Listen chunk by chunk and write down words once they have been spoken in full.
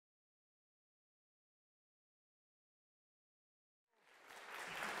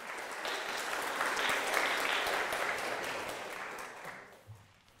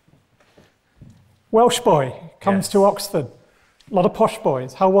Welsh boy comes to Oxford. A lot of posh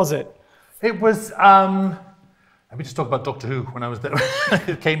boys. How was it? It was, let me just talk about Doctor Who when I was there.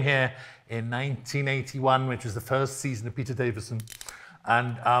 I came here in 1981, which was the first season of Peter Davison.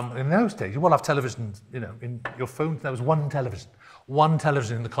 And in those days, you will have television, you know, in your phone. There was one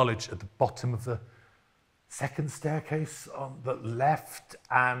television in the college at the bottom of the second staircase on the left.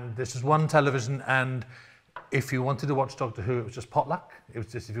 And this was one television. And if you wanted to watch Doctor Who, it was just potluck. It was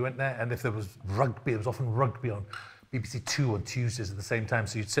just if you went there, and if there was rugby, there was often rugby on BBC Two on Tuesdays at the same time.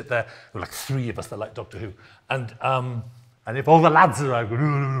 So you'd sit there. There were like 3 of us that liked Doctor Who, and if all the lads arrived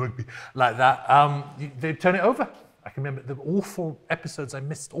going rugby like that, they'd turn it over. I can remember the awful episodes I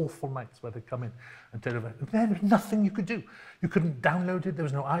missed, awful nights where they'd come in and turn it over. There was nothing you could do. You couldn't download it. There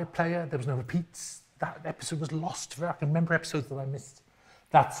was no iPlayer. There was no repeats. That episode was lost. I can remember episodes that I missed.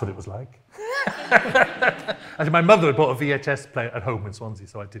 That's what it was like. Actually, my mother had bought a VHS player at home in Swansea,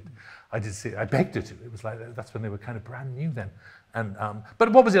 so I did see it. I begged her to. It was like, that's when they were kind of brand new then. And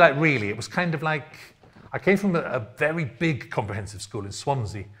but what was it like really? It was kind of like, I came from a very big comprehensive school in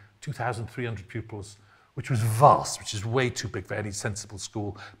Swansea, 2,300 pupils, which was vast, which is way too big for any sensible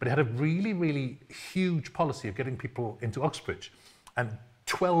school. But it had a really, really huge policy of getting people into Oxbridge. And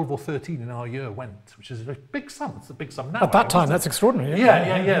 12 or 13 in our year went, which is a big sum. It's a big sum now. At that time, that's extraordinary.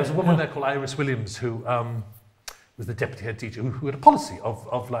 Yeah. There was a woman there called Iris Williams who was the deputy head teacher who had a policy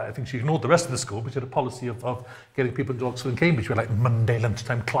of like, I think she ignored the rest of the school, but she had a policy of getting people into Oxford and Cambridge. We had like Monday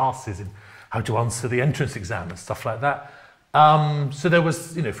lunchtime classes in how to answer the entrance exam and stuff like that. So there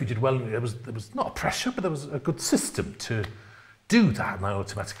was, you know, if we did well, there was not a pressure, but there was a good system to do that, and I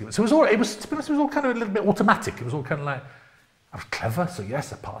automatically. So to be honest, it was all kind of a little bit automatic. It was all kind of like, I was clever, so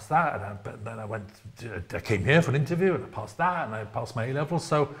yes, I passed that, but then I came here for an interview, and I passed that, and I passed my A-level,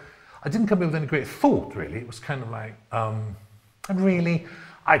 so I didn't come in with any great thought, really. It was kind of like, and really,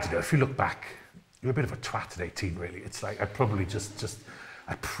 I don't know, if you look back, you're a bit of a twat at 18, really. It's like, I probably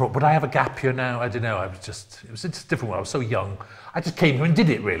would I have a gap here now? I don't know, it was just a different one. I was so young. I just came here and did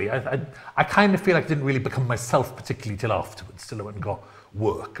it, really. I kind of feel like I didn't really become myself particularly till afterwards, till I went and got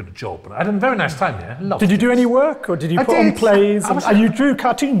work and a job. And I had a very nice time here. Did you do any work, or did you put on plays? And you drew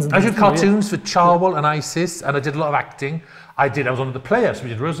cartoons? I did cartoons for Charwell and ISIS, and I did a lot of acting. I was one of the players. We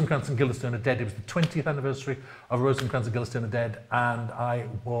did Rosencrantz and Guildenstern are Dead. It was the 20th anniversary of Rosencrantz and Guildenstern are Dead, and I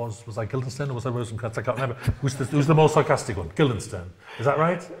was I Guildenstern or was I Rosencrantz? I can't remember. Who's the more sarcastic one? Guildenstern. Is that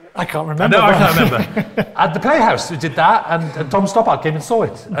right? I can't remember. No, I can't remember. At the Playhouse, we did that, and Tom Stoppard came and saw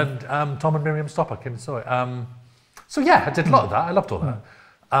it, and Tom and Miriam Stoppard came and saw it. So yeah, I did a lot of that. I loved all that.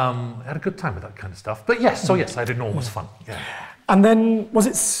 I had a good time with that kind of stuff. But yes, I had enormous fun. Yeah. And then, was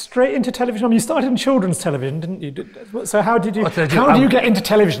it straight into television? I mean, you started in children's television, didn't you? So how do you get into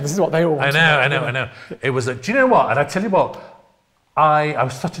television? This is what they all want. I know. It was do you know what? And I tell you what, I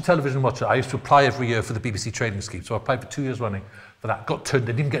was such a television watcher. I used to apply every year for the BBC training scheme. So I applied for 2 years running for that. Got turned,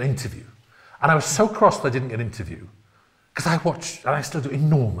 I didn't get an interview. And I was so cross that I didn't get an interview. Because I watch, and I still do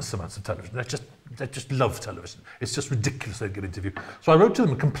enormous amounts of television. I just love television. It's just ridiculous they get an interview. So I wrote to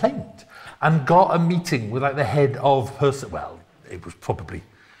them and complained, and got a meeting with like the head of well, it was probably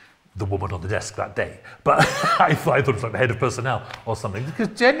the woman on the desk that day, but I thought it was like the head of personnel or something. Because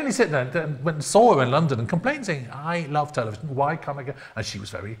genuinely sitting there and went and saw her in London and complained, saying, I love television, why can't I get, and she was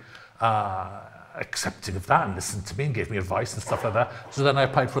very accepting of that and listened to me and gave me advice and stuff like that. So then I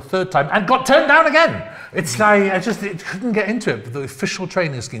applied for a 3rd time and got turned down again. It's like, I couldn't get into it. The official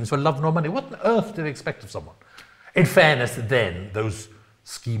training schemes were love nor money. What on earth did they expect of someone? In fairness, then, those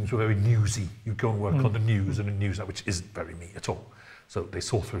schemes were very newsy. You go and work on the news and the news, which isn't very me at all. So they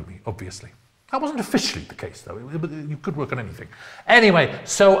saw through me, obviously. That wasn't officially the case, though. You could work on anything. Anyway,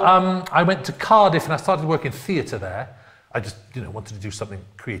 so I went to Cardiff and I started working theatre there. I just, wanted to do something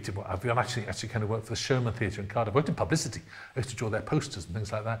creative. I've actually kind of worked for the Sherman Theatre in Cardiff. I worked in publicity. I used to draw their posters and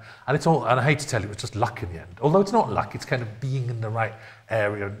things like that. And and I hate to tell you, it was just luck in the end. Although it's not luck, it's kind of being in the right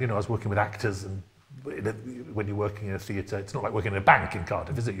area. I was working with actors, and when you're working in a theatre, it's not like working in a bank in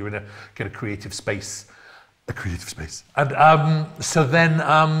Cardiff, is it? You're in a kind of creative space. And so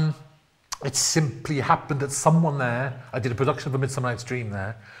then it simply happened that someone there, I did a production of A Midsummer Night's Dream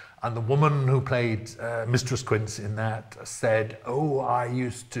there, and the woman who played Mistress Quince in that said, I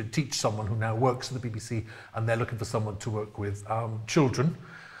used to teach someone who now works at the BBC, and they're looking for someone to work with children.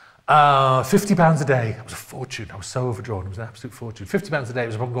 £50 a day. It was a fortune. I was so overdrawn. It was an absolute fortune. £50 a day. It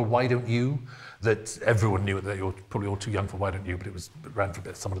was a program called Why Don't You? That everyone knew that you're probably all too young for Why Don't You, but it ran for a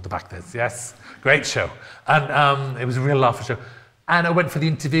bit. Someone at the back there. Yes, great show. And it was a real laugher show. And I went for the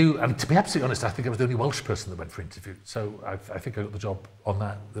interview, and to be absolutely honest, I think I was the only Welsh person that went for interview. So I think I got the job on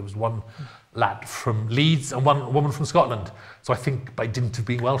that. There was one lad from Leeds and one woman from Scotland. So I think by dint of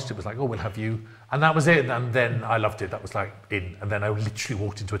being Welsh, it was like, oh, we'll have you. And that was it. And then I loved it. That was like in. And then I literally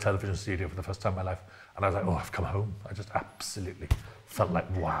walked into a television studio for the first time in my life. And I was like, oh, I've come home. I just absolutely felt like,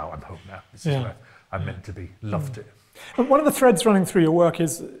 wow, I'm home now. This is where I'm meant to be. Loved it. And one of the threads running through your work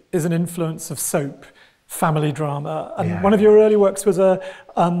is an influence of soap, family drama. And one of your early works was a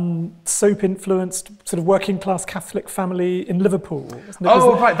soap-influenced sort of working-class Catholic family in Liverpool. Wasn't it?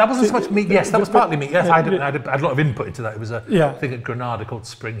 Right, that wasn't so much me. Yes, that was partly me. Yes, I had a lot of input into that. It was a thing at Granada called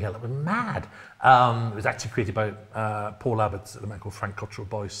Spring Hill. It was mad. It was actually created by Paul Abbott's, a man called Frank Cottrell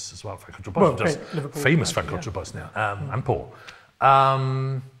Boyce as well. Frank Cottrell Boyce, famous Frank Cottrell Boyce now, and Paul.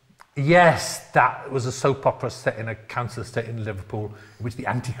 Yes, that was a soap opera set in a council estate in Liverpool, in which the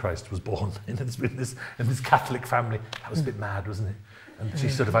Antichrist was born in this Catholic family. That was a bit mad, wasn't it? And she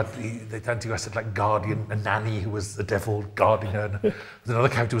sort of had the Antichrist had like guardian, a nanny who was a devil guarding her. And another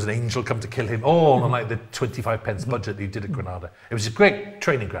character was an angel come to kill him. All on like the 25 pence budget that he did at Granada. It was a great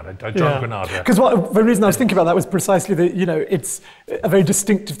training ground. I joined Granada. Because the reason I was thinking about that was precisely that, you know, it's a very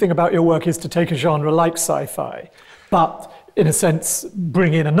distinctive thing about your work is to take a genre like sci-fi, but in a sense,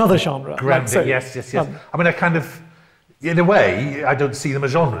 bring in another genre. Yes. I mean, I kind of, in a way, I don't see them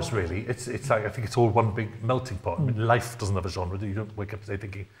as genres, really. It's like, I think it's all one big melting pot. I mean, life doesn't have a genre. You don't wake up today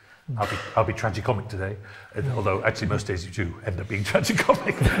thinking, I'll be tragicomic today. Although, actually, most days you do end up being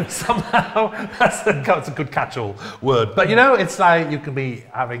tragicomic. Somehow, that's a good catch-all word. But, you know, it's like you can be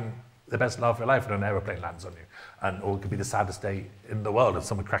having the best laugh of your life when an aeroplane lands on you. Or it could be the saddest day in the world and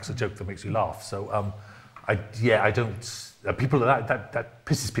someone cracks a joke that makes you laugh. So, I don't... people that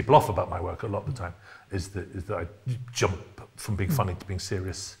pisses people off about my work a lot of the time is that I jump from being funny to being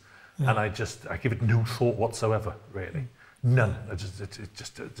serious, and I give it no thought whatsoever, really, none. It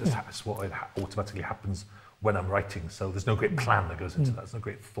just that's what automatically happens when I'm writing. So there's no great plan that goes into that. There's no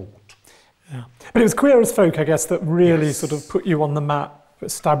great thought. Yeah, but it was Queer as Folk, I guess, that really sort of put you on the map,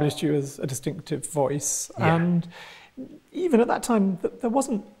 established you as a distinctive voice, and. Even at that time, there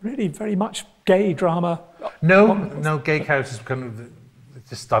wasn't really very much gay drama. No gay characters kind of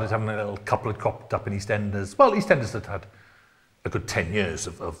just started having a little couple that cropped up in EastEnders. Well, EastEnders had had a good 10 years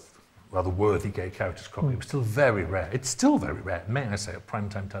of rather worthy gay characters cropping. It was still very rare. It's still very rare, may I say, at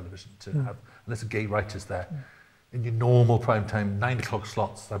primetime television to have, unless a gay writer's there. In your normal primetime 9 o'clock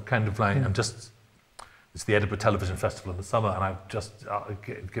slots, I'm kind of like, it's the Edinburgh Television Festival in the summer, and I've just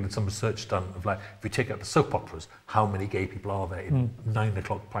getting some research done of like, if we take out the soap operas, how many gay people are there in 9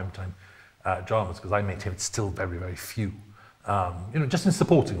 o'clock primetime dramas? Because I maintain it's still very, very few. You know, just in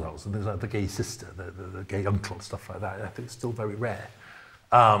supporting roles, and there's like the gay sister, the gay uncle, stuff like that. I think it's still very rare.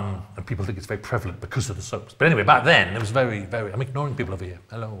 And people think it's very prevalent because of the soaps. But anyway, back then, it was very, very... I'm ignoring people over here.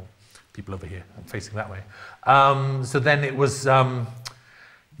 Hello, people over here. I'm facing that way. So then it was...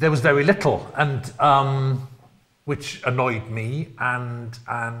 there was very little, and which annoyed me, and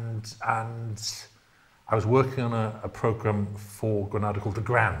I was working on a programme for Granada called The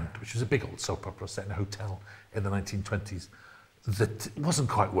Grand, which was a big old soap opera set in a hotel in the 1920s that wasn't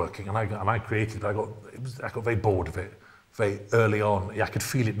quite working, and I created it. I got very bored of it very early on. I could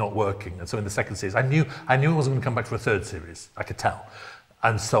feel it not working, and so in the second series, I knew it wasn't going to come back for a third series. I could tell.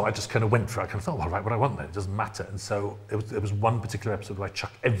 And so I just kind of went for it. I kind of thought, well, right, what I want then, it doesn't matter. And so it was one particular episode where I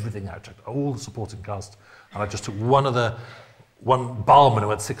chucked everything out, chucked all the supporting cast, and I just took one barman who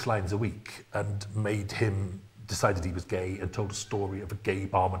had 6 lines a week and made him, decided he was gay and told a story of a gay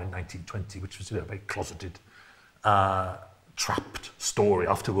barman in 1920, which was, you know, a very closeted, trapped story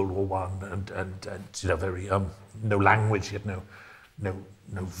after World War I, and you know, very, no language, he had no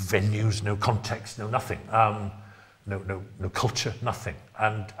venues, no context, no nothing. No culture, nothing.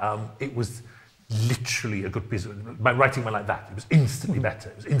 And it was literally a good piece of... My writing went like that. It was instantly better.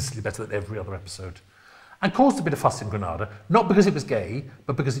 It was instantly better than every other episode. And caused a bit of fuss in Granada, not because it was gay,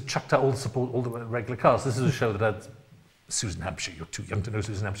 but because it chucked out all the regular cast. This is a show that had Susan Hampshire. You're too young to know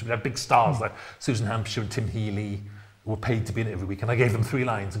Susan Hampshire. But it had big stars like Susan Hampshire and Tim Healy, who were paid to be in it every week. And I gave them 3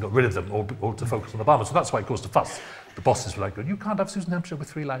 lines and got rid of them, all to focus on the barman. So that's why it caused a fuss. The bosses were like, you can't have Susan Hampshire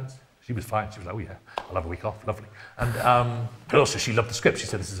with 3 lines. She was fine. She was like, oh yeah, I'll have a week off, lovely. And also she loved the script. She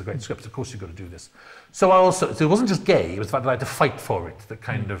said, this is a great script. Of course you've got to do this. So it wasn't just gay. It was the fact that I had to fight for it. That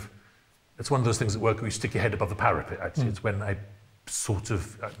kind of, it's one of those things at work where you stick your head above the parapet. Actually, it's when I sort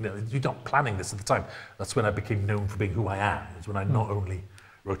of, you're not planning this at the time. That's when I became known for being who I am. It's when I not only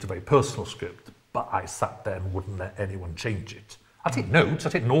wrote a very personal script, but I sat there and wouldn't let anyone change it. I take notes. I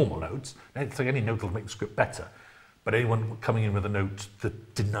take normal notes. It's like any note will make the script better. But anyone coming in with a note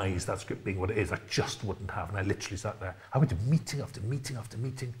that denies that script being what it is, I just wouldn't have. And I literally sat there. I went to meeting after meeting after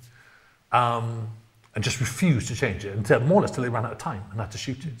meeting, and just refused to change it until more or less till they ran out of time and had to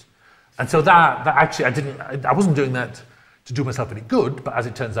shoot it. And so that actually, I wasn't doing that to do myself any good, but as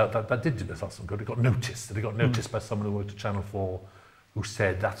it turns out, that did do myself some good. It got noticed. It got noticed by someone who worked at Channel 4 who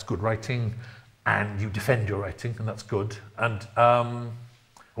said, that's good writing, and you defend your writing, and that's good. And a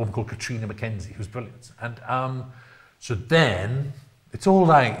woman called Katrina Mackenzie, who's brilliant. And so then, it's all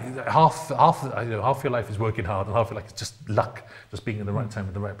like, half your life is working hard, and half your life is just luck, just being in the right time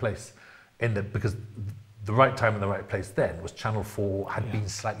in the right place. Because the right time and the right place then was Channel 4 had been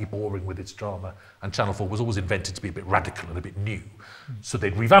slightly boring with its drama, and Channel 4 was always invented to be a bit radical and a bit new. So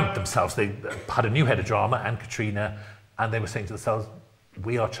they'd revamped themselves. They had a new head of drama, and Katrina, and they were saying to themselves,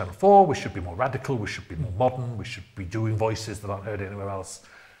 we are Channel 4, we should be more radical, we should be more modern, we should be doing voices that aren't heard anywhere else.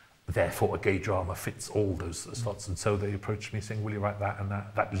 Therefore, a gay drama fits all those slots. And so they approached me saying, will you write that? And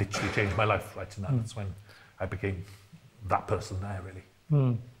that literally changed my life, writing that. That's when I became that person there,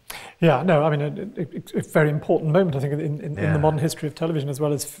 really. Yeah, no, I mean, a very important moment, I think, in the modern history of television, as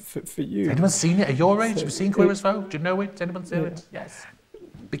well as for you. Has anyone seen it at your age? Have you seen Queer as Folk? Do you know it? Has anyone seen it? Yes.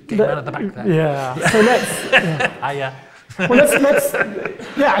 Big gay man at the back there. Yeah. So let's... Well, let's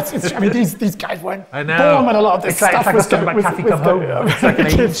I mean, these guys weren't born when a lot of this stuff was talking about Kathy Come Home. It's like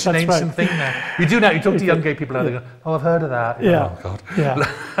an ancient thing now. You do now, you talk to young gay people now, they go, oh, I've heard of that. Yeah. Oh, God. Yeah.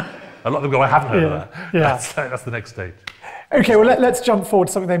 A lot of them go, I haven't heard of that. Yeah. That's the next stage. Okay, well, let's jump forward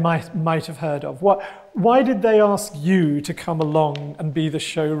to something they might have heard of. Why did they ask you to come along and be the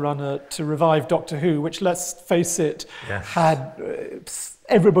showrunner to revive Doctor Who, which, let's face it, had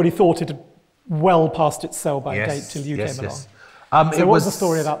everybody thought it had well past its sell-by date till you came along. So what was the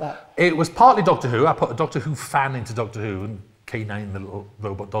story about that? It was partly Doctor Who. I put a Doctor Who fan into Doctor Who, and K9, the little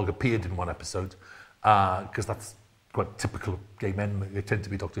robot dog, appeared in one episode, because that's quite typical of gay men. They tend to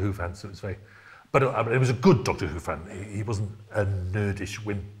be Doctor Who fans, so it was very... But it was a good Doctor Who fan. He wasn't a nerdish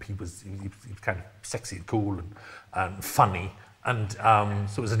wimp. He was kind of sexy and cool and funny. And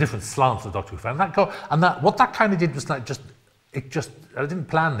so it was a different slant to the Doctor Who fan. What that kind of did was like I didn't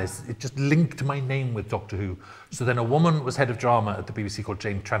plan this, it just linked my name with Doctor Who. So then a woman was head of drama at the BBC called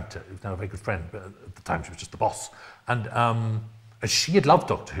Jane Tranter, who's now a very good friend, but at the time she was just the boss. And she had loved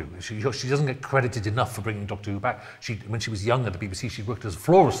Doctor Who. She doesn't get credited enough for bringing Doctor Who back. When she was young at the BBC, she worked as a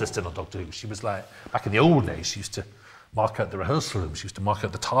floor assistant on Doctor Who. She was like, back in the old days, she used to mark out the rehearsal room, she used to mark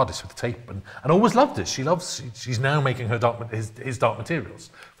out the TARDIS with the tape, and always loved it. She's now making his Dark Materials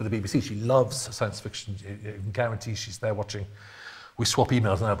for the BBC. She loves science fiction. You can guarantee she's there watching. We swap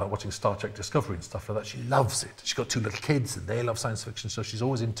emails now about watching Star Trek Discovery and stuff like that. She loves it. She's got 2 little kids and they love science fiction, so she's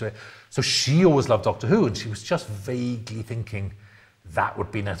always into it. So she always loved Doctor Who, and she was just vaguely thinking that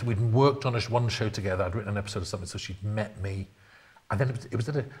would be nice. We'd worked on one show together. I'd written an episode of something, so she'd met me. And then it was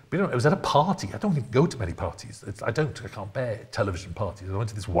at a party. I don't even go to many parties. I can't bear television parties. I went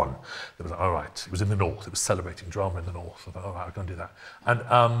to this one. It was like, all right. It was in the north. It was celebrating drama in the north. I thought, all right, I'm going to do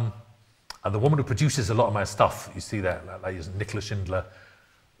that. And the woman who produces a lot of my stuff, you see there, like Nicola Schindler,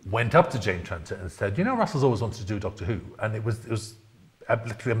 went up to Jane Tranter and said, you know, Russell's always wanted to do Doctor Who. And it was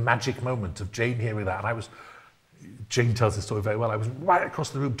literally a magic moment of Jane hearing that. And Jane tells the story very well. I was right across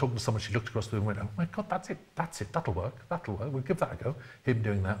the room talking to someone. She looked across the room and went, oh my God, that's it, that'll work. We'll give that a go. Him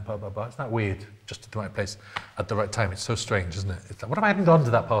doing that, blah, blah, blah. Isn't that weird? Just at the right place at the right time. It's so strange, isn't it? It's like, what if I hadn't gone to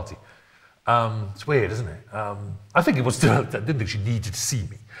that party? It's weird, isn't it? I think it was still, I didn't think she needed to see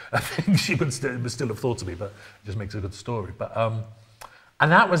me. I think she would still have thought of me, but it just makes a good story. But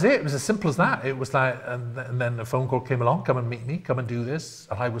and that was it. It was as simple as that. It was like, and then a phone call came along, come and meet me, come and do this.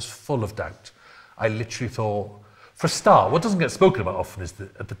 And I was full of doubt. I literally thought, for a start, what doesn't get spoken about often is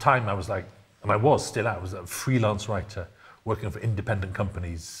that at the time I was like, and I was a freelance writer working for independent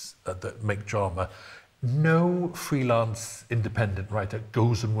companies that make drama. No freelance independent writer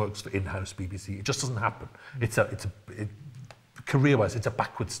goes and works for in-house BBC. It just doesn't happen. Career-wise, it's a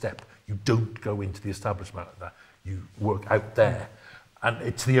backward step. You don't go into the establishment like that. You work out there. And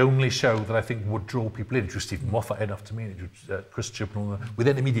it's the only show that I think would draw people in. It drew Stephen Moffat in after me, and it drew Chris Chibnall. We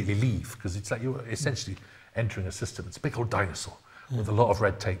then immediately leave, because it's like you're essentially entering a system. It's a big old dinosaur with a lot of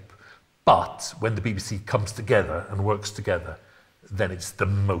red tape. But when the BBC comes together and works together, then it's the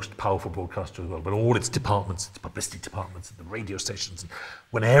most powerful broadcaster in the world. But all its departments, its publicity departments, and the radio stations, and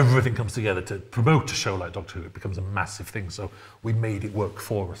when everything comes together to promote a show like Doctor Who, it becomes a massive thing. So we made it work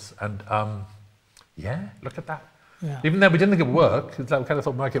for us. And yeah, look at that. Yeah. Even though we didn't think it would work, we kind of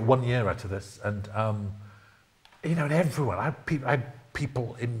thought we might get 1 year out of this. And, you know, and everyone, I had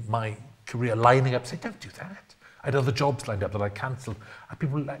people in my career lining up saying, don't do that. I had other jobs lined up that I cancelled. And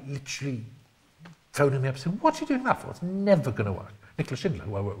people like literally phoning me up saying, what are you doing that for? It's never going to work. Nicola Schindler,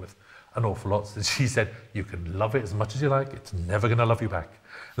 who I work with an awful lot, she said, you can love it as much as you like, it's never going to love you back.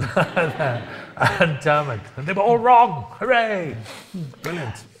 and they were all wrong. Hooray!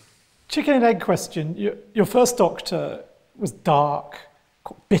 Brilliant. Chicken and egg question. Your first Doctor was dark,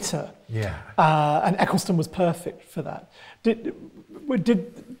 bitter. Yeah. And Eccleston was perfect for that.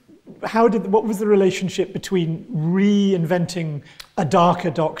 What was the relationship between reinventing a darker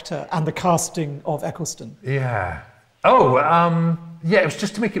Doctor and the casting of Eccleston? Yeah. Oh, yeah, it was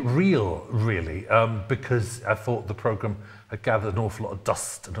just to make it real, really, because I thought the programme had gathered an awful lot of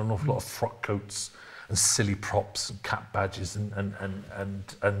dust and an awful lot of frock coats and silly props and cap badges and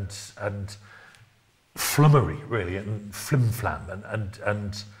flummery, really, and flim-flam,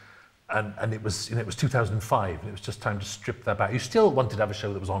 and it was 2005, and it was just time to strip that back. You still wanted to have a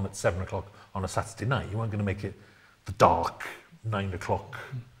show that was on at 7 o'clock on a Saturday night. You weren't going to make it the dark 9 o'clock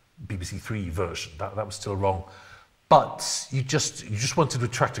BBC Three version. That was still wrong. But you just wanted to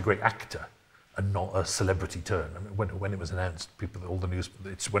attract a great actor and not a celebrity turn. I mean, when it was announced,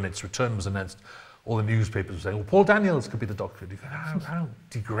 when its return was announced, all the newspapers were saying, well, Paul Daniels could be the Doctor. And you go, how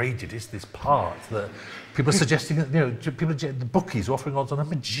degraded is this part that people are suggesting, the bookies are offering odds on a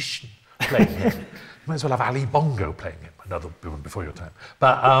magician playing him. You might as well have Ali Bongo playing him. Another one before your time.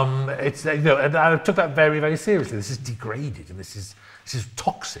 But and I took that very, very seriously. This is degraded, and this is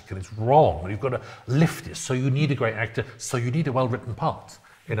toxic, and it's wrong, and you've got to lift it. So you need a great actor, so you need a well-written part,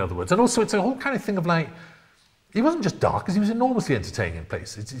 in other words. And also, it's a whole kind of thing of like, he wasn't just dark, because he was enormously entertaining in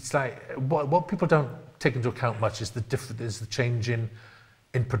places. It's like, what people don't take into account much is the change in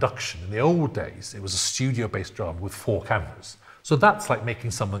production. In the old days, it was a studio-based drama with 4 cameras. So that's like making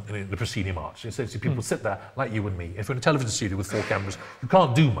something in the proscenium arch. Essentially, people sit there, like you and me. If you're in a television studio with 4 cameras, you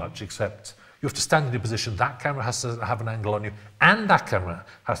can't do much except you have to stand in a position, that camera has to have an angle on you, and that camera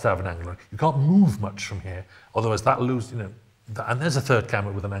has to have an angle on you. You can't move much from here, otherwise that'll lose, and there's a 3rd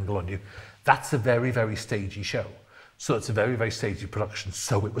camera with an angle on you. That's a very, very stagey show. So it's a very, very stagey production,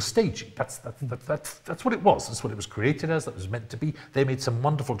 so it was stagey. That's what it was. That's what it was created as, that was meant to be. They made some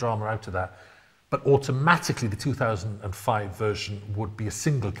wonderful drama out of that. But automatically, the 2005 version would be a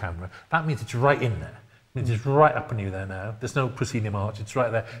single camera. That means it's right in there. It means it's right up on you there now. There's no proscenium arch, it's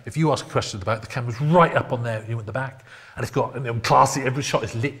right there. If you ask a question at the back, the camera's right up on there, at the back. And it's got, classy, every shot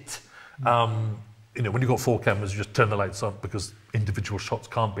is lit. When you've got 4 cameras, you just turn the lights on because individual shots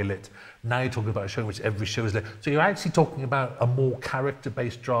can't be lit. Now you're talking about a show in which every show is lit. So you're actually talking about a more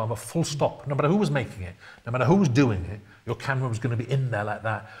character-based drama, full stop. No matter who was making it, no matter who was doing it, your camera was going to be in there like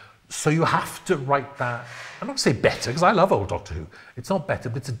that. So you have to write that, I'm not going to say better, because I love old Doctor Who. It's not better,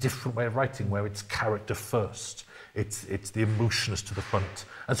 but it's a different way of writing, where it's character first. It's the emotions to the front.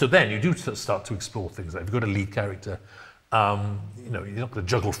 And so then you do start to explore things. Like if you've got a lead character, you're not going to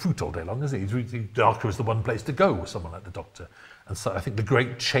juggle fruit all day long, is it? The darker is the one place to go with someone like the Doctor. And so I think the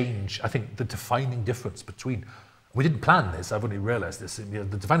great change, I think the defining difference between, we didn't plan this, I've only realised this, the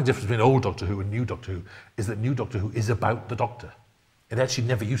defining difference between old Doctor Who and new Doctor Who is that new Doctor Who is about the Doctor. It actually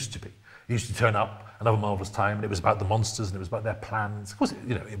never used to be. It used to turn up and have a marvellous time, and it was about the monsters, and it was about their plans. Of course,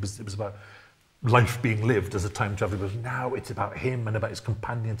 it was about life being lived as a time traveller. Now it's about him and about his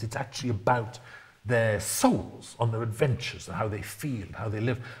companions. It's actually about their souls on their adventures and how they feel, how they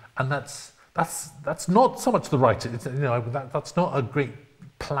live. And that's not so much the writer. That's not a great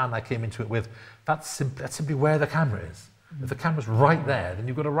plan I came into it with. That's simply where the camera is. If the camera's right there, then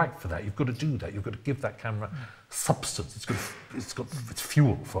you've got to write for that. You've got to do that. You've got to give that camera substance. It's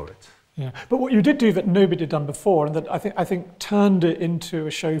fuel for it. Yeah, but what you did do that nobody had done before, and that I think turned it into a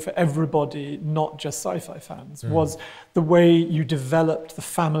show for everybody, not just sci-fi fans, was the way you developed the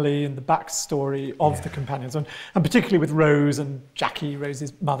family and the backstory of the companions, and particularly with Rose and Jackie,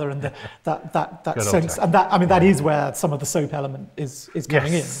 Rose's mother, and that sense, and that is where some of the soap element is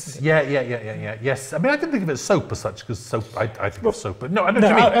coming in. Yes. I mean, I didn't think of it as soap as such, because soap, I think of soap, but no, I know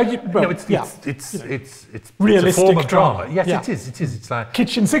what you mean. It's realistic a form of drama. Yes, it is. It's like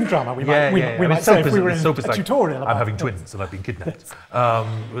kitchen sink drama. We might say if we were in a tutorial. I'm having twins and I've been kidnapped.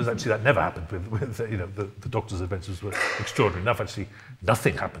 It was actually, that never happened with the Doctor's adventures were extraordinary enough. Actually,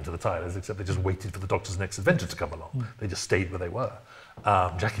 nothing happened to the Tylers except they just waited for the Doctor's next adventure to come along. They just stayed where they were.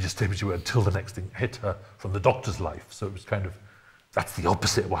 Jackie just stayed where she were until the next thing hit her from the Doctor's life. So it was kind of, that's the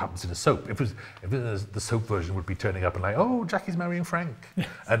opposite of what happens in a soap. If the soap version would be turning up and like, oh, Jackie's marrying Frank.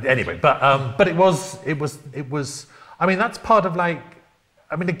 And anyway, but it was. I mean, that's part of like.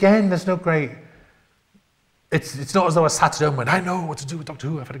 I mean, again, there's no great. It's not as though I sat at home and went, I know what to do with Doctor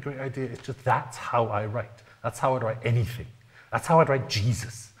Who. I've had a great idea. It's just that's how I write. That's how I'd write anything. That's how I'd write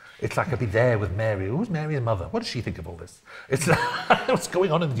Jesus. It's like I'd be there with Mary. Who's Mary's mother? What does she think of all this? It's like, what's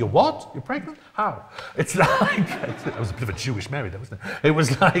going on? You're what? You're pregnant? How? It's like, that was a bit of a Jewish Mary, though, wasn't it? It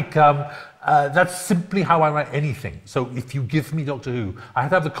was like, that's simply how I write anything. So if you give me Doctor Who, I have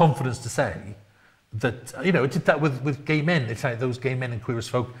to have the confidence to say that, you know, it did that with gay men. It's like those gay men in Queer as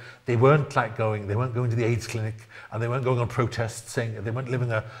Folk, they weren't going to the AIDS clinic, and they weren't going on protests saying, they weren't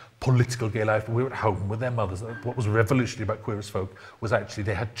living a political gay life, but we were at home with their mothers. What was revolutionary about Queer as Folk was actually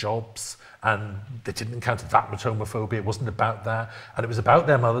they had jobs, and they didn't encounter that much homophobia. It wasn't about that, and it was about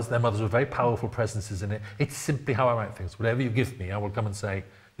their mothers. Their mothers were very powerful presences in it. It's simply how I write things. Whatever you give me, I will come and say,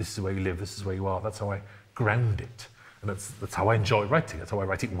 this is where you live, this is where you are. That's how I ground it. And that's how I enjoy writing. That's how I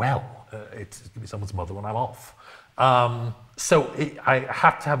write it well. It's give me someone's mother when I'm off. I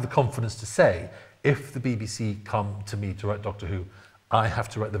have to have the confidence to say, if the BBC come to me to write Doctor Who, I have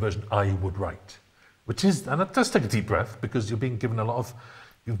to write the version I would write. Which is, and it does take a deep breath, because you're being given you have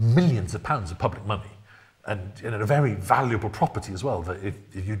millions of pounds of public money, and a very valuable property as well, that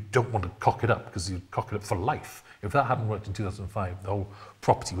if you don't want to cock it up, because you cock it up for life. If that hadn't worked in 2005, the whole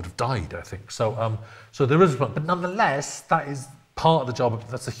property would have died, I think. So there is one, but nonetheless, that is part of the job.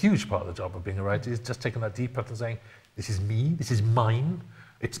 That's a huge part of the job of being a writer, is just taking that deep breath and saying, this is me, this is mine.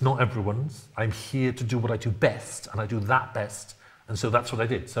 It's not everyone's. I'm here to do what I do best, and I do that best. And so that's what I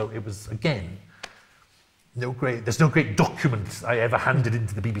did. So it was, again, there's no great document I ever handed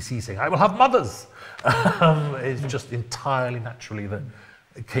into the BBC saying, I will have mothers. It's just entirely naturally that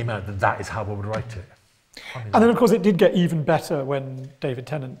it came out that is how I would write it. And then, of course, it did get even better when David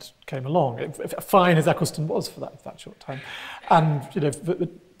Tennant came along. Fine as Eccleston was for that short time. And,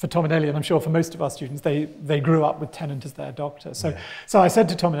 for Tom and Ellie, and I'm sure for most of our students, they grew up with Tennant as their doctor. So I said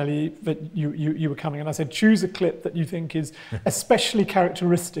to Tom and Ellie that you were coming, and I said, choose a clip that you think is especially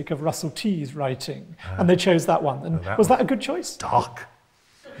characteristic of Russell T's writing. And they chose that one. And was that a good choice? Dark.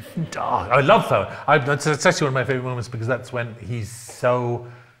 I love that. That's actually one of my favourite moments, because that's when he's so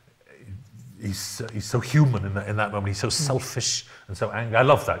human in that moment. He's so selfish and so angry. I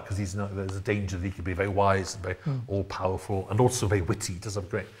love that, because there's a danger that he could be very wise and very all-powerful, and also very witty. He does have a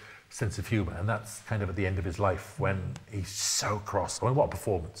great sense of humour, and that's kind of at the end of his life when he's so cross. I mean, what a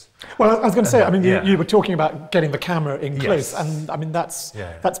performance. Well, I was going to say, you were talking about getting the camera in close, and I mean, that's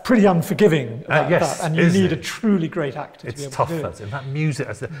pretty unforgiving about that, and you need a truly great actor to be able to do it. It's tough, and that music,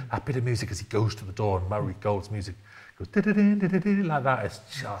 that bit of music as he goes to the door, and Murray Gold's music goes like that, it's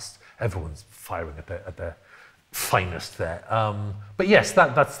just, everyone's firing at their finest there. But yes,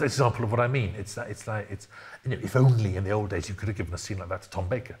 that's the example of what I mean. It's if only in the old days you could have given a scene like that to Tom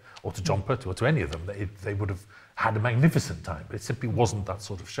Baker or to John Pertwee or to any of them, they would have had a magnificent time. But it simply wasn't that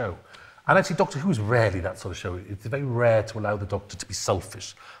sort of show. And actually, Doctor Who is rarely that sort of show. It's very rare to allow the Doctor to be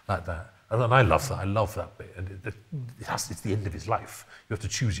selfish like that. And I love that. I love that bit. And it's the end of his life. You have to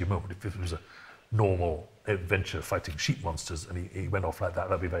choose your moment. If it was a normal adventure fighting sheep monsters and he went off like that,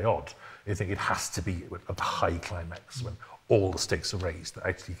 that'd be very odd. You think it has to be at the high climax when all the stakes are raised, that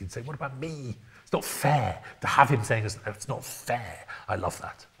actually you can say, what about me? It's not fair. To have him saying it's not fair, I love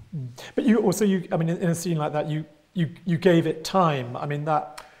that. But you also, I mean, in a scene like that, you gave it time. I mean,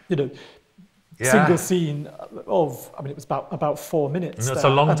 that, single scene of, I mean, it was about 4 minutes. It's a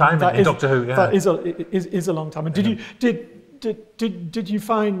long time in Doctor Who, yeah. That is a long time. And did you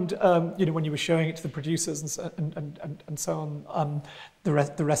find, when you were showing it to the producers and so on, the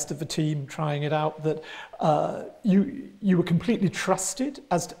rest of the team trying it out, that you were completely trusted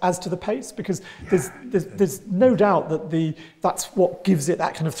as to the pace? Because there's no doubt that that's what gives it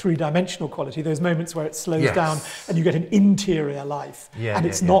that kind of three-dimensional quality. Those moments where it slows down and you get an interior life, and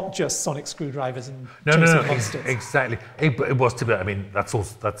it's not just sonic screwdrivers and chasing monsters. Exactly. It was to be. I mean, that's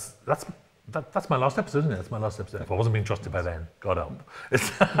my last episode, isn't it? That's my last episode. If I wasn't being trusted by then, God help.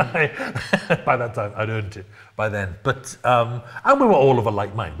 By that time, I'd earned it by then. But, and we were all of a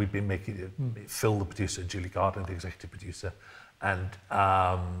like mind. We'd been making it, Phil, the producer, Julie Gardner, the executive producer, and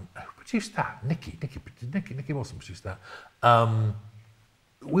who produced that? Nikki Wilson produced that.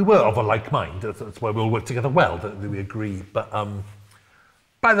 We were of a like mind. That's why we all worked together well, that we agree. But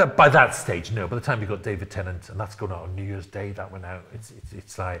by that stage, no. By the time we got David Tennant, and that's going out on New Year's Day, that went out,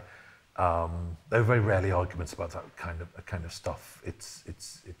 it's like, there were very rarely arguments about that kind of stuff.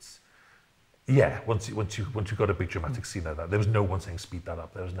 Once you got a big dramatic scene like that, there was no one saying speed that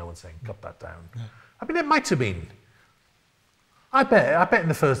up. There was no one saying cut that down. Yeah. I mean, it might have been. I bet in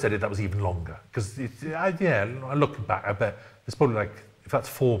the first edit that was even longer, because looking back, I bet there's probably like, if that's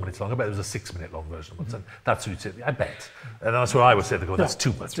 4 minutes long, I bet there was a 6 minute long version. And that suits it. I bet, and that's what I would say. They go, that's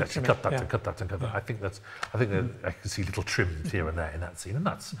too much. Actually, cut that and cut that and cut that. I think that I can see little trims here and there in that scene, and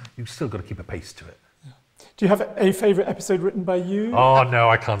that's, you've still got to keep a pace to it. Do you have a favourite episode written by you? Oh, no,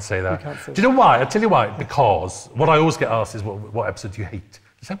 I can't say that. You can't say do you know why? I'll tell you why. Because what I always get asked is, what episode do you hate?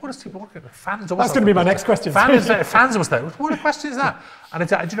 It's like, fans That's going to be my next question. Fans was there. What a question is that? And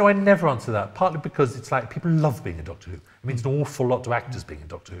do you know, I never answer that. Partly because it's like, people love being in Doctor Who. It means an awful lot to actors being in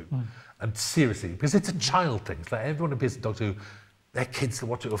Doctor Who. And seriously, because it's a child thing. It's like everyone who appears in Doctor Who, their kids will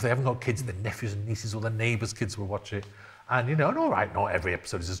watch it. Or if they haven't got kids, their nephews and nieces or their neighbours' kids will watch it. And you know, and all right, not every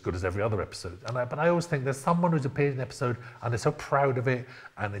episode is as good as every other episode. But I always think there's someone who's appeared in an episode and they're so proud of it,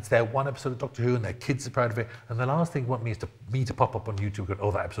 and it's their one episode of Doctor Who, and their kids are proud of it. And the last thing you want me is me to pop up on YouTube and go,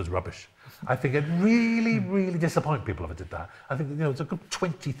 oh, that episode's rubbish. I think it'd really, really disappoint people if I did that. I think, you know, it's a good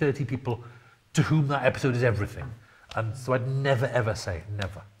 20, 30 people to whom that episode is everything. And so I'd never, ever say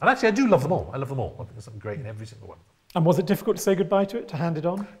never. And actually, I do love them all. I love them all. I think there's something great in every single one. And was it difficult to say goodbye to it, to hand it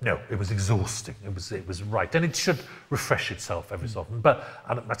on? No, it was exhausting. It was right. And it should refresh itself every so often. But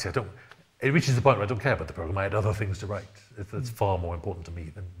actually, it reaches the point where I don't care about the programme. I had other things to write. It's far more important to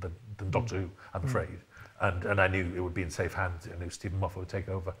me than Doctor Who, I'm afraid. And I knew it would be in safe hands. I knew Stephen Moffat would take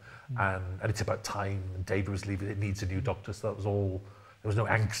over. And it's about time, and David was leaving. It needs a new Doctor, so that was all. There was no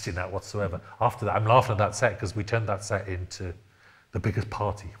angst in that whatsoever. After that, I'm laughing at that set because we turned that set into the biggest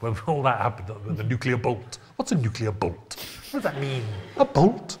party. When all that happened, the nuclear bolt. What's a nuclear bolt? What does that mean? A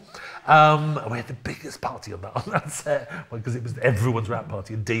bolt? We had the biggest party on that set because it was everyone's rap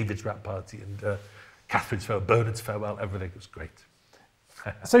party and David's rap party and Catherine's farewell, Bernard's farewell, everything. It was great.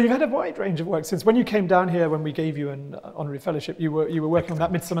 So you've had a wide range of work since when you came down here. When we gave you an honorary fellowship, you were working on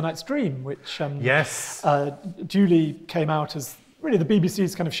that Midsummer Night's Dream, which yes, duly came out as really the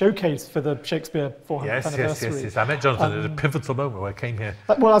BBC's kind of showcase for the Shakespeare 400th anniversary. Yes. I met Jonathan at a pivotal moment where I came here.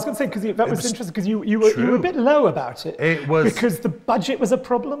 Well, I was going to say, because that was interesting, because you were a bit low about it. It was because the budget was a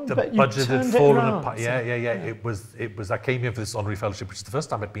problem, but you budget turned had fallen it around. apart. Yeah. It was. I came here for this honorary fellowship, which is the first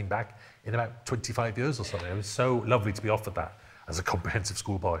time I'd been back in about 25 years or something. It was so lovely to be offered that as a comprehensive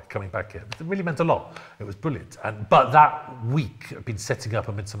schoolboy coming back here. It really meant a lot. It was brilliant. But that week, I've been setting up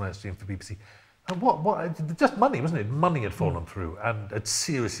a Midsummer Night's Dream for BBC. And just money, wasn't it? Money had fallen through, and had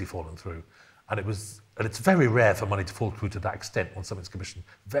seriously fallen through. And it's very rare for money to fall through to that extent when something's commissioned.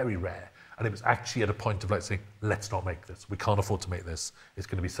 Very rare. And it was actually at a point of like saying, let's not make this. We can't afford to make this. It's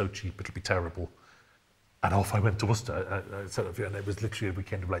going to be so cheap, it'll be terrible. And off I went to Worcester. And it was literally a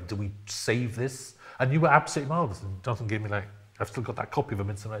weekend of like, do we save this? And you were absolutely marvellous. And Jonathan gave me like, I've still got that copy of A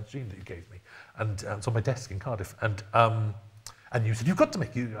Midsummer Night's Dream that you gave me. And it's on my desk in Cardiff. And you said, you've got to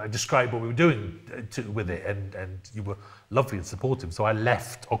make it. I described what we were doing with it, and you were lovely and supportive. So I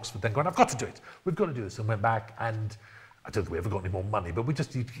left Oxford then going, I've got to do it. We've got to do this. And went back, and I don't think we ever got any more money, but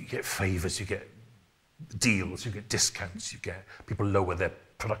you get favours, you get deals, you get discounts, you get people lower their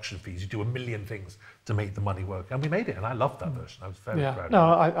production fees. You do a million things to make the money work. And we made it, and I loved that version. I was very proud of it.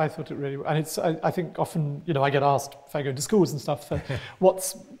 No, I thought it really, and it's, I think often, you know, I get asked if I go to schools and stuff,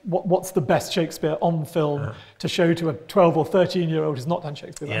 what's the best Shakespeare on film to show to a 12 or 13-year-old who's not done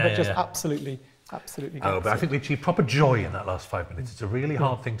Shakespeare? Absolutely but I think we achieved proper joy in that last 5 minutes. It's a really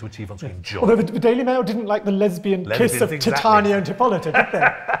hard thing to achieve on screen, joy. Although the Daily Mail didn't like the lesbian kiss of Titania and Hippolyta, did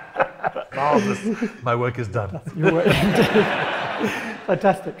they? Marvellous. My work is done. Your work.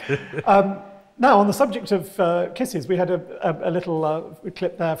 Fantastic. Now, on the subject of kisses, we had a little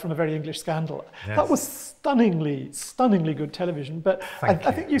clip there from A Very English Scandal. Yes. That was stunningly good television, but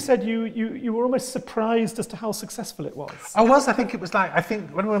I think you said you were almost surprised as to how successful it was. I was. I think it was like, I think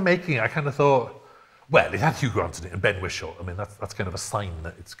when we were making it, I kind of thought, well, it had Hugh Grant in it and Ben Whishaw. I mean, that's kind of a sign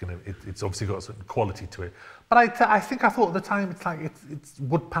that it's obviously got a certain quality to it. But I think I thought at the time, it's like, it's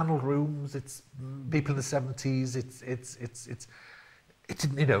wood-panelled rooms, it's people in the 70s, it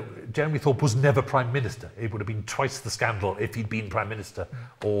didn't, you know, Jeremy Thorpe was never Prime Minister. It would have been twice the scandal if he'd been Prime Minister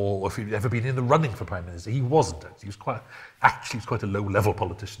or if he'd ever been in the running for Prime Minister. He wasn't. He was quite a low-level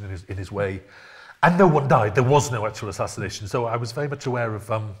politician in his way. And no one died. There was no actual assassination. So I was very much aware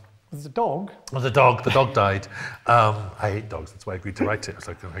of... There's a dog? There's a dog. The dog died. I hate dogs. That's why I agreed to write it. I was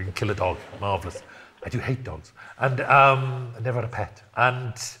like, I can kill a dog. Marvellous. I do hate dogs. And I never had a pet.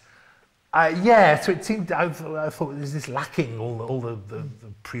 And... so it seemed, I thought, is this lacking all the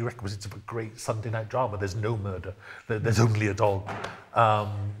prerequisites of a great Sunday night drama? There's no murder. There's only a dog.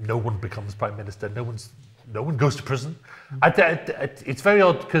 No one becomes Prime Minister. No one goes to prison. It's very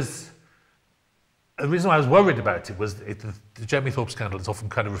odd because the reason why I was worried about it was the Jeremy Thorpe scandal is often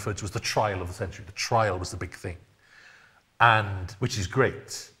kind of referred to as the trial of the century. The trial was the big thing, and which is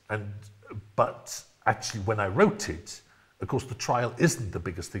great. But actually, when I wrote it, of course, the trial isn't the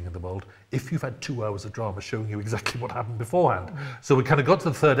biggest thing in the world if you've had 2 hours of drama showing you exactly what happened beforehand. So we kind of got to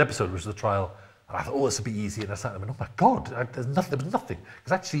the third episode, which was the trial, and I thought, oh, this will be easy. And I sat there and went, oh my God, there was nothing.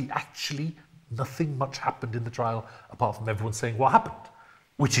 Because actually, nothing much happened in the trial apart from everyone saying what happened,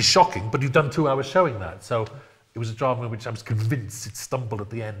 which is shocking, but you've done 2 hours showing that. So it was a drama in which I was convinced it stumbled at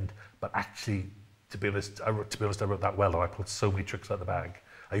the end, but actually, to be honest, I wrote that well, and I pulled so many tricks out of the bag.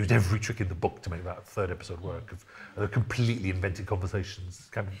 I used every trick in the book to make that 3rd episode work. Of completely invented conversations,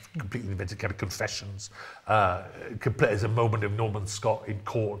 kind of completely invented kind of confessions. There's a moment of Norman Scott in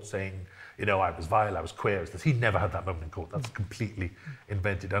court saying, you know, I was vile, I was queer. He never had that moment in court. That's completely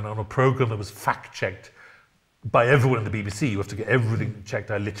invented. And on a programme that was fact-checked by everyone in the BBC, you have to get everything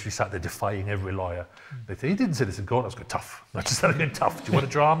checked. I literally sat there defying every lawyer. They say, he didn't say this in court. I was going, tough. I just started going, tough. Do you want a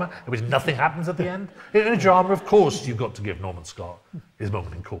drama in which nothing happens at the end? In a drama, of course, you've got to give Norman Scott his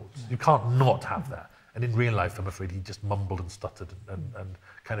moment in court. You can't not have that. And in real life, I'm afraid he just mumbled and stuttered and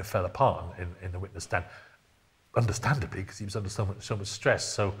kind of fell apart in the witness stand. Understandably, because he was under so much stress.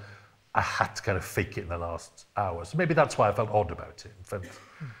 So I had to kind of fake it in the last hour. So maybe that's why I felt odd about it. Felt,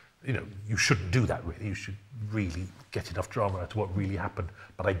 you know, you shouldn't do that, really. You should really get enough drama out of what really happened.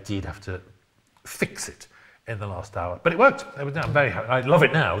 But I did have to fix it in the last hour. But it worked. I love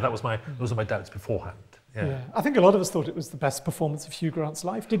it now. Those were my doubts beforehand. Yeah. I think a lot of us thought it was the best performance of Hugh Grant's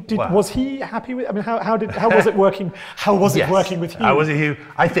life. Was he happy with? I mean, how was it working? How was it working with Hugh? How was it, Hugh?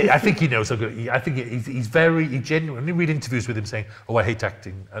 I think he knows how good. I think he's very genuine. When you read interviews with him saying, "Oh, I hate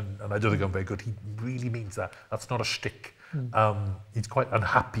acting," and I don't think I'm very good, he really means that. That's not a shtick. He's quite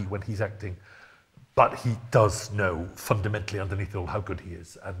unhappy when he's acting, but he does know fundamentally underneath it all how good he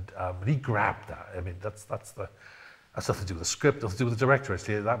is, and he grabbed that. I mean, that's nothing to do with the script, nothing to do with the director.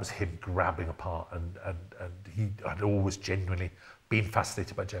 Actually, that was him grabbing apart, and he had always genuinely been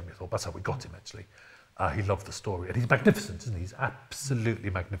fascinated by Jeremy Thorpe. That's how we got him, actually. He loved the story, and he's magnificent, isn't he? He's absolutely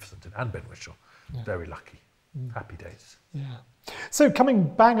magnificent, and Ben Whishaw, very lucky. Happy days. Yeah. So coming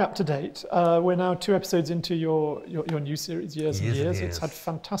bang up to date, we're now 2 episodes into your new series, Years and Years. It's had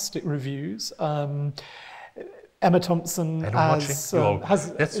fantastic reviews. Emma Thompson has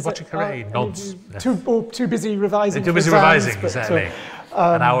watching Hooray, nods. Too busy revising. Too busy revising, exactly.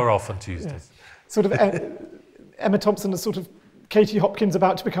 An hour off on Tuesdays. Sort of Emma Thompson is sort of Katie Hopkins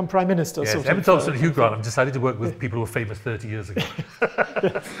about to become Prime Minister. Yes, Emma Thompson and Hugh Grant have decided to work with people who were famous 30 years ago.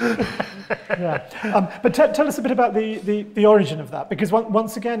 But tell us a bit about the origin of that, because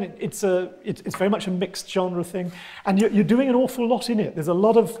once again, it's very much a mixed genre thing, and you're doing an awful lot in it. There's a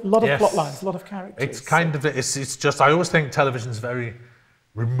lot of plot lines, a lot of characters. It's kind of it's just, I always think television's very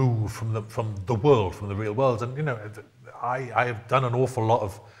removed from the world, from the real world, and you know, I have done an awful lot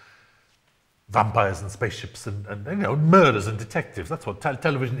of vampires and spaceships and you know, murders and detectives. That's what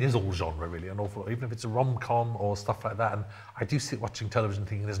television is, all genre really, an awful lot, even if it's a rom-com or stuff like that. And I do sit watching television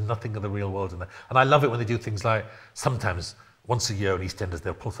thinking there's nothing of the real world in there. And I love it when they do things like, sometimes once a year on EastEnders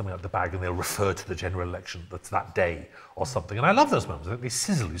they'll pull something out of the bag and they'll refer to the general election that's that day or something. And I love those moments. They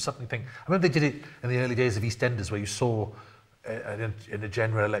sizzle. You suddenly think, I remember they did it in the early days of EastEnders where you saw in a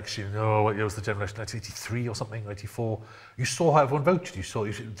general election, what year was the general election, 1983 or something, 84, you saw how everyone voted. You saw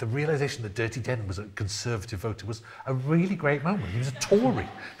the realisation that Dirty Den was a Conservative voter was a really great moment. He was a Tory.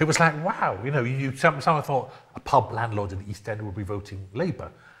 It was like, wow, you know, someone thought a pub landlord in the East End would be voting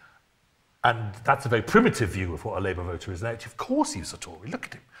Labour. And that's a very primitive view of what a Labour voter is. And actually, of course he was a Tory, look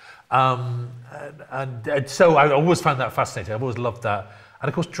at him. And so I always found that fascinating. I've always loved that. And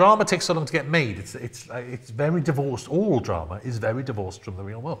of course, drama takes so long to get made. It's very divorced. All drama is very divorced from the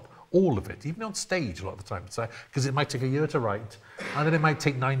real world. All of it, even on stage a lot of the time. Because it might take a year to write, and then it might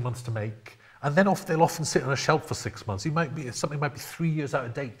take 9 months to make, and then they'll often sit on a shelf for 6 months. Something might be 3 years out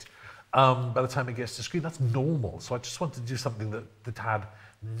of date by the time it gets to screen. That's normal. So I just wanted to do something that had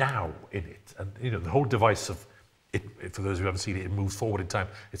now in it. And you know, the whole device of it, for those who haven't seen it, it moves forward in time.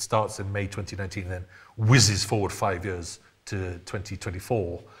 It starts in May 2019 and then whizzes forward 5 years to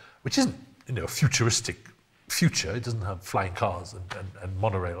 2024, which isn't, you know, a futuristic future. It doesn't have flying cars and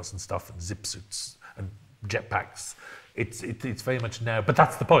monorails and stuff and zip suits and jetpacks. It's very much now, but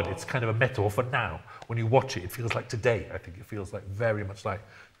that's the point. It's kind of a metaphor for now. When you watch it, it feels like today. I think it feels like very much like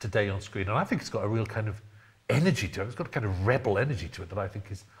today on screen, and I think it's got a real kind of energy to it. It's got a kind of rebel energy to it that I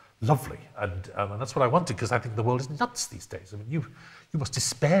think is lovely, and that's what I wanted, because I think the world is nuts these days. I mean, you must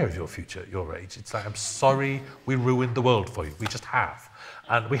despair of your future at your age. It's like, I'm sorry we ruined the world for you. We just have.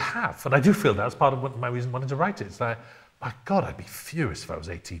 And we have. And I do feel that. That's part of my reason wanting to write it. It's like, my God, I'd be furious if I was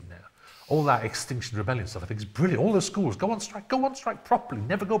 18 now. All that Extinction Rebellion stuff I think is brilliant. All the schools, go on strike properly,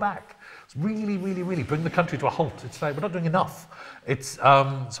 never go back. It's really, really, really bring the country to a halt. It's like, we're not doing enough. It's so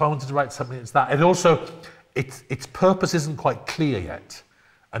I wanted to write something that's that. And also, its purpose isn't quite clear yet.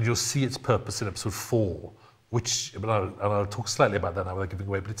 And you'll see its purpose in episode 4, which, and I'll talk slightly about that now without giving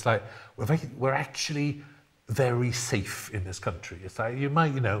away, but it's like, we're actually very safe in this country. It's like, you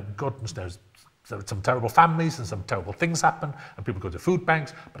might, you know, God knows, some terrible families and some terrible things happen, and people go to food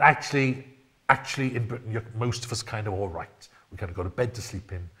banks, but actually in Britain, most of us are kind of all right. We kind of go to bed to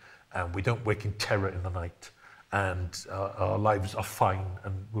sleep in, and we don't wake in terror in the night, and our lives are fine,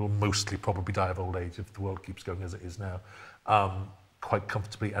 and we'll mostly probably die of old age if the world keeps going as it is now, quite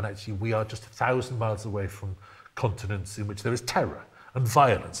comfortably. And actually, we are just 1,000 miles away from continents in which there is terror and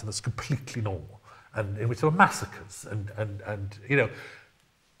violence, and that's completely normal, and in which there are massacres, and you know.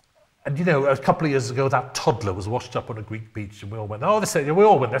 And you know, a couple of years ago, that toddler was washed up on a Greek beach, and we all went, "Oh, we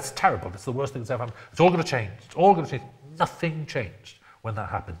all went. That's terrible. That's the worst thing that's ever happened. It's all going to change. It's all going to change." Nothing changed when that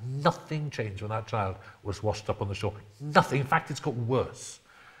happened. Nothing changed when that child was washed up on the shore. Nothing. In fact, it's got worse.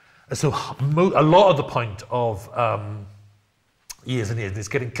 And so, a lot of the point of years and years is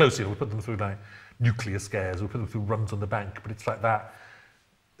getting closer. We put them through like nuclear scares. We put them through runs on the bank. But it's like that.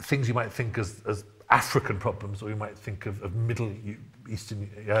 Things you might think as African problems, or you might think of Middle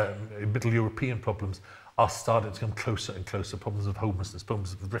European problems, are starting to come closer and closer. Problems of homelessness,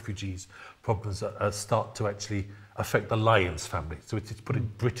 problems of refugees, problems that start to actually affect the Lyons family. So it's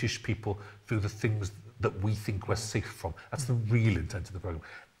putting British people through the things that we think we're safe from. That's the real intent of the programme.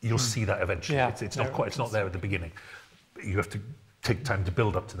 You'll see that eventually. Yeah, it's not there at the beginning. You have to take time to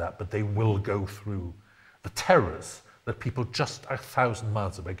build up to that, but they will go through the terrors that people just 1,000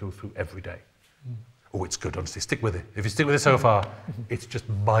 miles away go through every day. Oh, it's good, honestly. Stick with it. If you stick with it so far, it's just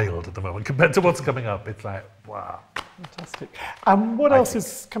mild at the moment compared to what's coming up. It's like, wow. Fantastic. What else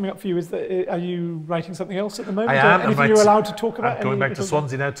is coming up for you? Are you writing something else at the moment? I am. Anything you're allowed to talk about? I'm going back to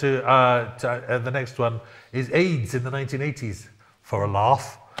Swansea now to the next one is AIDS in the 1980s, for a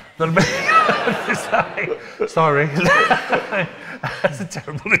laugh. Sorry. That's a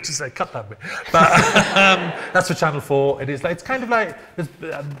terrible thing to say. Cut that bit. But that's for Channel 4. It's kind of like,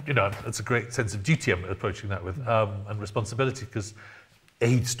 you know, it's a great sense of duty I'm approaching that with, and responsibility, because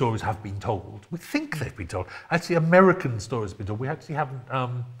AIDS stories have been told. We think they've been told. Actually, American stories have been told. We actually haven't.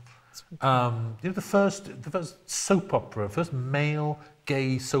 You know, the first soap opera, first male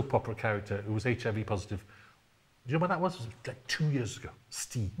gay soap opera character who was HIV positive. Do you know when that was? It was like 2 years ago.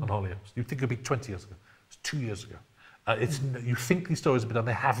 Steve on Hollyoaks. You'd think it would be 20 years ago. It was 2 years ago. You think these stories have been done,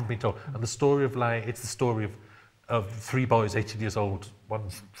 they haven't been told. And the story of it's the story of 3 boys, 18 years old, one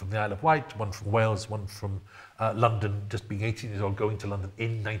from the Isle of Wight, one from Wales, one from London, just being 18 years old, going to London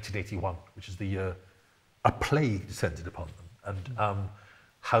in 1981, which is the year a plague descended upon them, and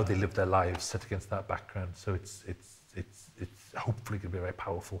how they lived their lives set against that background. So it's hopefully going to be very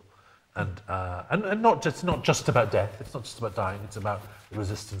powerful. And it's not just about death. It's not just about dying. It's about the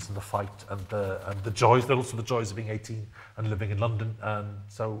resistance and the fight and the joys. But also the joys of being 18 and living in London. And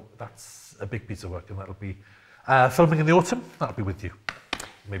so that's a big piece of work, and that'll be filming in the autumn. That'll be with you,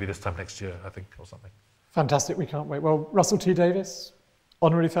 maybe this time next year, I think, or something. Fantastic. We can't wait. Well, Russell T Davies,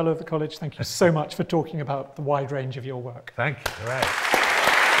 Honorary Fellow of the College. Thank you so much for talking about the wide range of your work. Thank you. All right.